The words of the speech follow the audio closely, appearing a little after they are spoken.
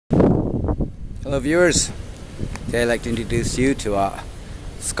Hello viewers, today I'd like to introduce you to a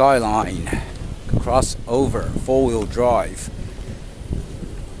Skyline crossover 4-wheel drive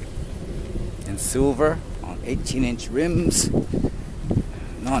in silver on 18-inch rims,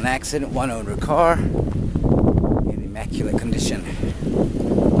 non-accident, one-owner car in immaculate condition.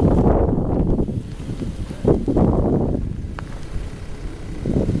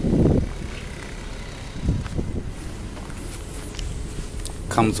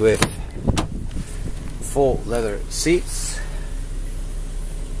 Comes with full leather seats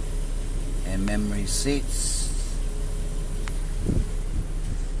and memory seats.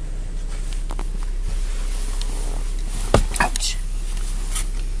 Ouch.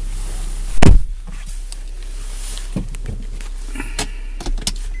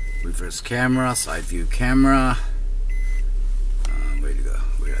 Reverse camera, side view camera. Where to go?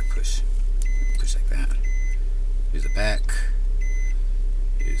 Where did I push? Push like that. Here's the back.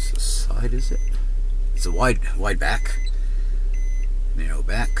 Here's the side, is it? It's a wide back, narrow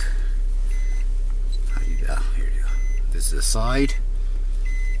back. How do you go? Here you go. This is the side.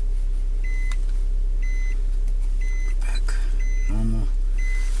 Back, normal.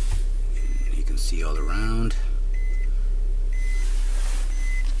 And you can see all around.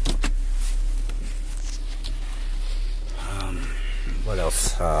 What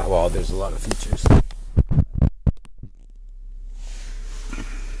else? Well, there's a lot of features.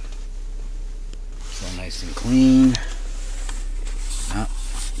 Nice and clean. No,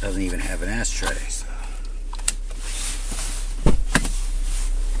 doesn't even have an ashtray. So.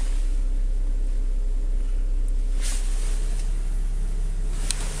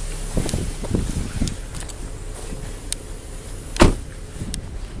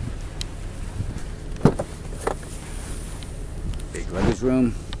 Big luggage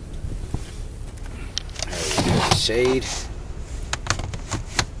room. There's a shade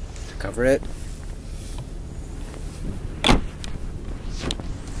to cover it.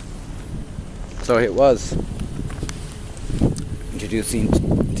 So it was introducing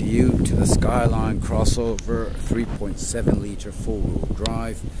to you to the Skyline crossover 3.7 liter 4-wheel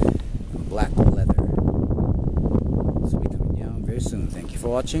drive, black leather. This will be coming down very soon. Thank you for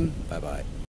watching. Bye bye.